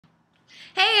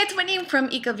Hey, it's Whitney from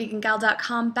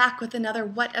EcoVeganGal.com back with another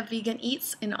What a Vegan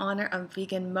Eats in honor of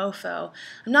Vegan Mofo.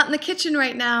 I'm not in the kitchen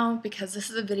right now because this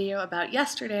is a video about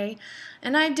yesterday,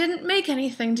 and I didn't make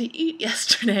anything to eat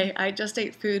yesterday. I just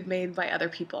ate food made by other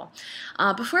people.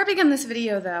 Before I begin this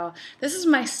video though, this is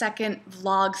my second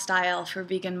vlog style for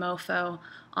Vegan Mofo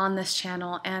on this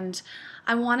channel, and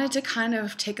I wanted to kind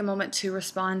of take a moment to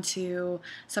respond to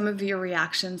some of your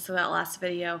reactions to that last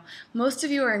video. Most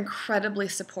of you are incredibly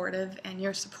supportive, and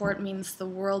your support means the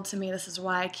world to me. This is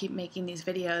why I keep making these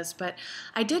videos, but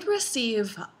I did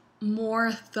receive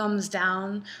more thumbs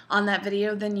down on that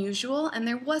video than usual, and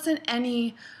there wasn't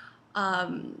any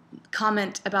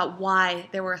comment about why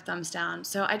there were thumbs down.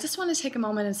 So I just want to take a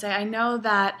moment and say I know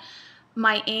that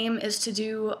my aim is to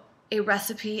do a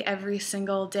recipe every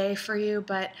single day for you,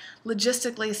 but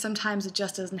logistically sometimes it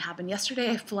just doesn't happen.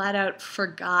 Yesterday I flat out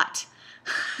forgot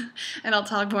and I'll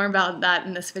talk more about that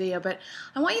in this video, but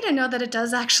I want you to know that it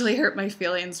does actually hurt my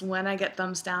feelings when I get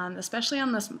thumbs down, especially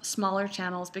on the smaller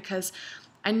channels, because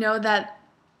I know that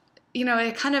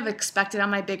I kind of expect it on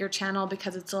my bigger channel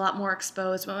because it's a lot more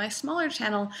exposed, but my smaller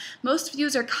channel, most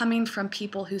views are coming from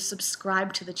people who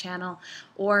subscribe to the channel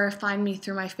or find me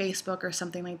through my Facebook or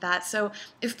something like that. So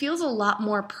it feels a lot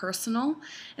more personal,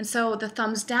 and so the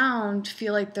thumbs down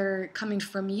feel like they're coming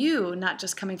from you, not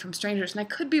just coming from strangers, and I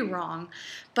could be wrong,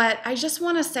 but I just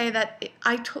want to say that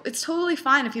it's totally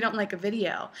fine if you don't like a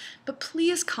video, but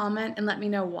please comment and let me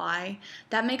know why.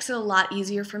 That makes it a lot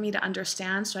easier for me to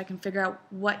understand so I can figure out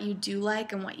what you do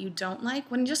like and what you don't like.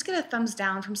 When you just get a thumbs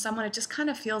down from someone, it just kind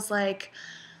of feels like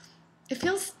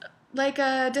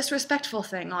a disrespectful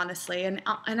thing, honestly. And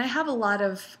I have a lot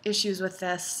of issues with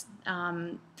this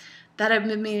that I've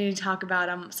been meaning to talk about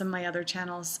on some of my other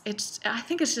channels. I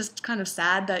think it's just kind of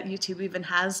sad that YouTube even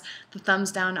has the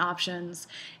thumbs down options.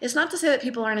 It's not to say that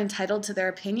people aren't entitled to their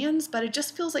opinions, but it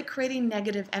just feels like creating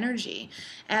negative energy.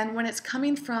 And when it's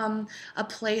coming from a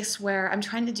place where I'm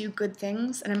trying to do good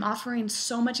things and I'm offering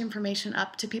so much information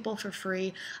up to people for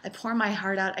free, I pour my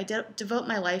heart out, I devote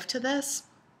my life to this,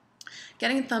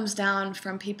 getting thumbs down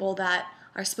from people that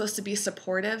are supposed to be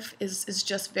supportive is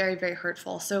just very, very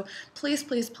hurtful. So please,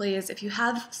 please, please, if you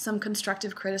have some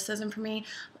constructive criticism for me,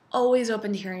 I'm always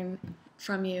open to hearing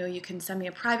from you. You can send me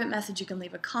a private message, you can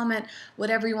leave a comment,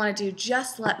 whatever you want to do,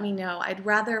 just let me know. I'd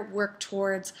rather work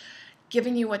towards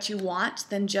giving you what you want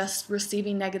than just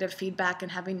receiving negative feedback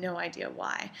and having no idea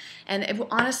why. And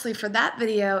honestly, for that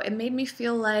video, it made me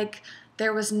feel like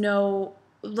there was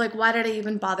why did I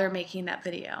even bother making that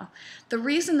video? The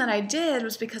reason that I did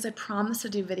was because I promised to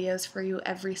do videos for you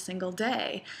every single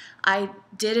day. I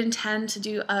did intend to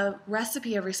do a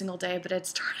recipe every single day, but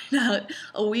it's turning out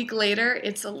a week later,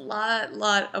 it's a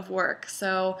lot of work,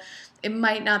 so it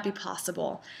might not be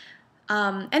possible.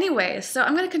 Anyways, so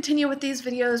I'm going to continue with these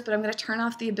videos, but I'm going to turn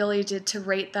off the ability to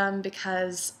rate them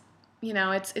because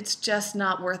it's just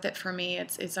not worth it for me.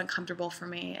 It's uncomfortable for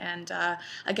me. And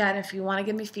again, if you want to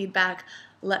give me feedback,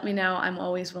 let me know. I'm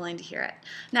always willing to hear it.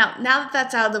 Now that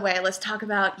that's out of the way, let's talk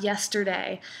about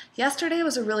yesterday. Yesterday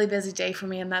was a really busy day for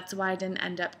me, and that's why I didn't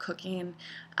end up cooking.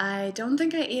 I don't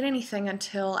think I ate anything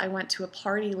until I went to a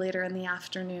party later in the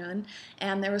afternoon,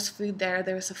 and there was food there.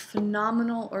 There was a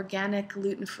phenomenal organic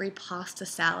gluten-free pasta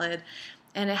salad,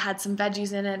 and it had some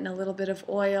veggies in it and a little bit of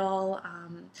oil.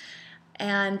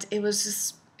 And it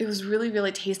was really,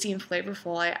 really tasty and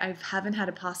flavorful. I haven't had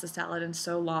a pasta salad in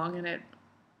so long, and it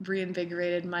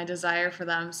reinvigorated my desire for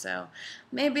them, so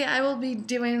maybe I will be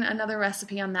doing another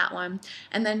recipe on that one.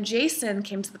 And then Jason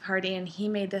came to the party and he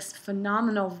made this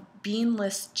phenomenal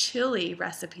beanless chili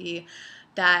recipe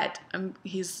that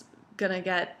he's gonna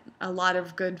get a lot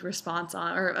of good response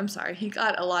on, or I'm sorry, he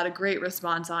got a lot of great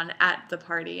response on at the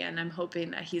party, and I'm hoping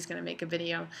that he's gonna make a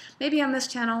video maybe on this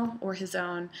channel or his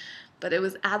own. But it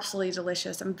was absolutely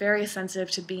delicious. I'm very sensitive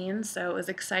to beans, so it was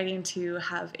exciting to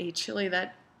have a chili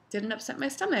that didn't upset my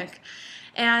stomach.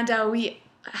 And we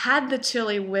had the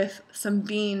chili with some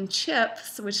bean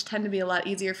chips, which tend to be a lot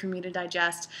easier for me to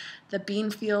digest. The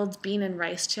Beanfields bean and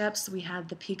rice chips. We had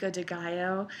the pico de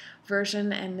gallo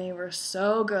version, and they were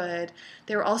so good.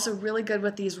 They were also really good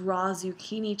with these raw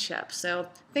zucchini chips. So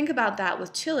think about that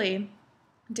with chili.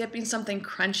 Dipping something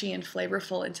crunchy and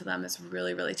flavorful into them is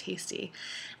really, really tasty.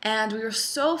 And we were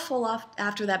so full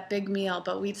after that big meal,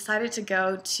 but we decided to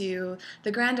go to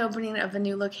the grand opening of a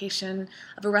new location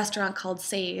of a restaurant called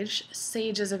Sage.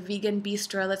 Sage is a vegan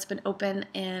bistro that's been open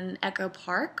in Echo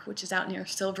Park, which is out near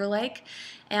Silver Lake,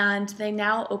 and they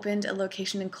now opened a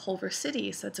location in Culver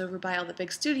City, so it's over by all the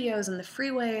big studios and the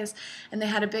freeways, and they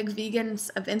had a big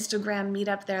Vegans of Instagram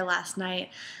meetup there last night.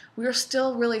 We were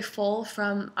still really full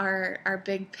from our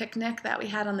big picnic that we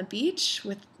had on the beach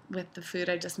with with the food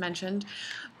I just mentioned.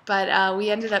 But we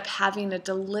ended up having a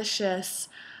delicious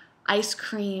ice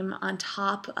cream on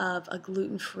top of a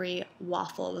gluten-free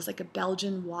waffle. It was like a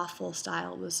Belgian waffle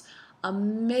style. It was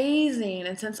amazing.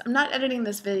 And since I'm not editing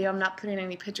this video, I'm not putting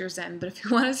any pictures in, but if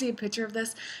you want to see a picture of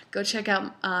this, go check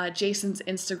out Jason's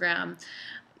Instagram.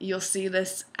 You'll see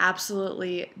this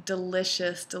absolutely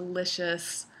delicious,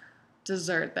 delicious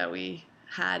dessert that we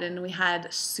had. And we had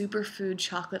superfood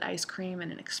chocolate ice cream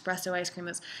and an espresso ice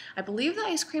cream. I believe the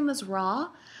ice cream was raw,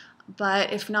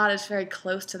 but if not, it's very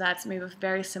close to that. It's made with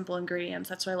very simple ingredients.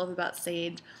 That's what I love about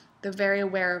Sage. They're very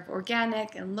aware of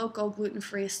organic and local,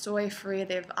 gluten-free, soy-free.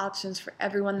 They have options for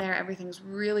everyone there. Everything's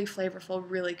really flavorful,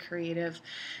 really creative.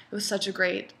 It was such a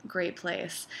great, great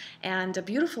place and a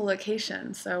beautiful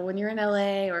location. So when you're in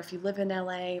LA or if you live in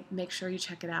LA, make sure you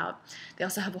check it out. They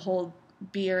also have a whole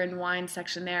beer and wine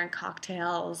section there and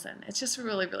cocktails, and it's just a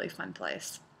really, really fun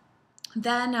place.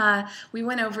 Then we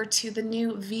went over to the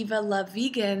new Viva La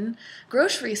Vegan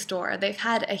grocery store. They've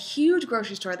had a huge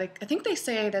grocery store. I think they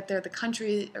say that they're the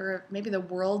country or maybe the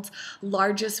world's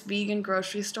largest vegan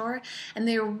grocery store, and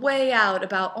they're way out,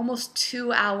 about almost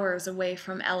 2 hours away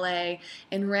from LA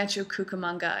in Rancho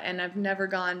Cucamonga, and I've never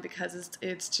gone because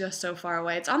it's just so far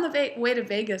away. It's on the way to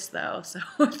Vegas though, so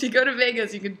if you go to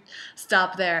Vegas, you could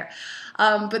stop there.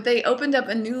 But they opened up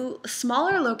a new,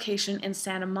 smaller location in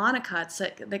Santa Monica.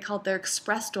 They call it their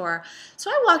Express store. So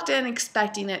I walked in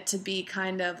expecting it to be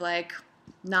kind of like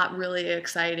not really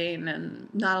exciting and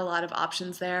not a lot of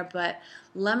options there. But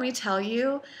let me tell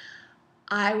you,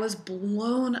 I was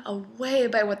blown away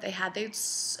by what they had. They had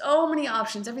so many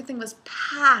options. Everything was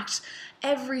packed.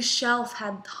 Every shelf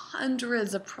had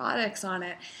hundreds of products on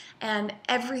it and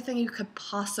everything you could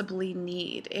possibly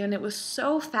need. And it was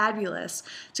so fabulous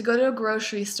to go to a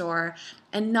grocery store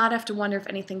and not have to wonder if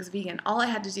anything's vegan. All I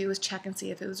had to do was check and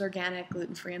see if it was organic,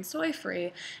 gluten-free, and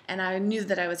soy-free, and I knew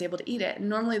that I was able to eat it. And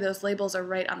normally those labels are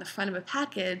right on the front of a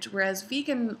package, whereas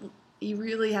vegan, you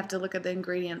really have to look at the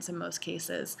ingredients in most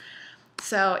cases.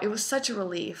 So it was such a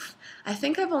relief. I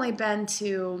think I've only been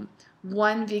to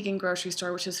one vegan grocery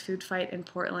store, which is Food Fight in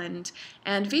Portland.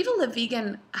 And Viva La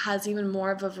Vegan has even more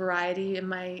of a variety, in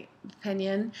my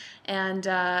opinion. And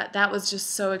that was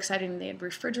just so exciting. They had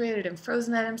refrigerated and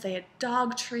frozen items. They had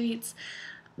dog treats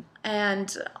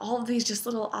and all of these just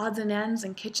little odds and ends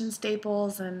and kitchen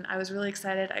staples. And I was really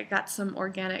excited. I got some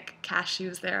organic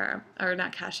cashews there, or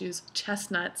not cashews,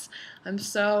 chestnuts. I'm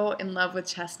so in love with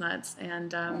chestnuts,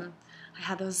 and I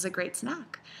had those as a great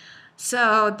snack.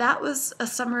 So that was a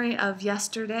summary of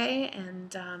yesterday,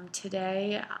 and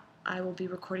today I will be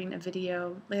recording a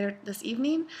video later this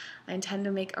evening. I intend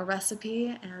to make a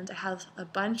recipe, and I have a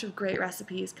bunch of great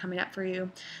recipes coming up for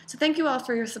you. So thank you all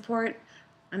for your support.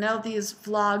 I know these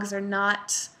vlogs are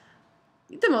not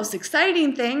the most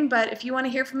exciting thing, but if you want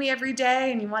to hear from me every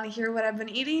day and you want to hear what I've been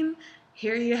eating,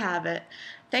 here you have it.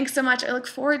 Thanks so much. I look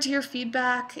forward to your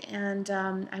feedback, and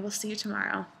I will see you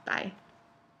tomorrow. Bye.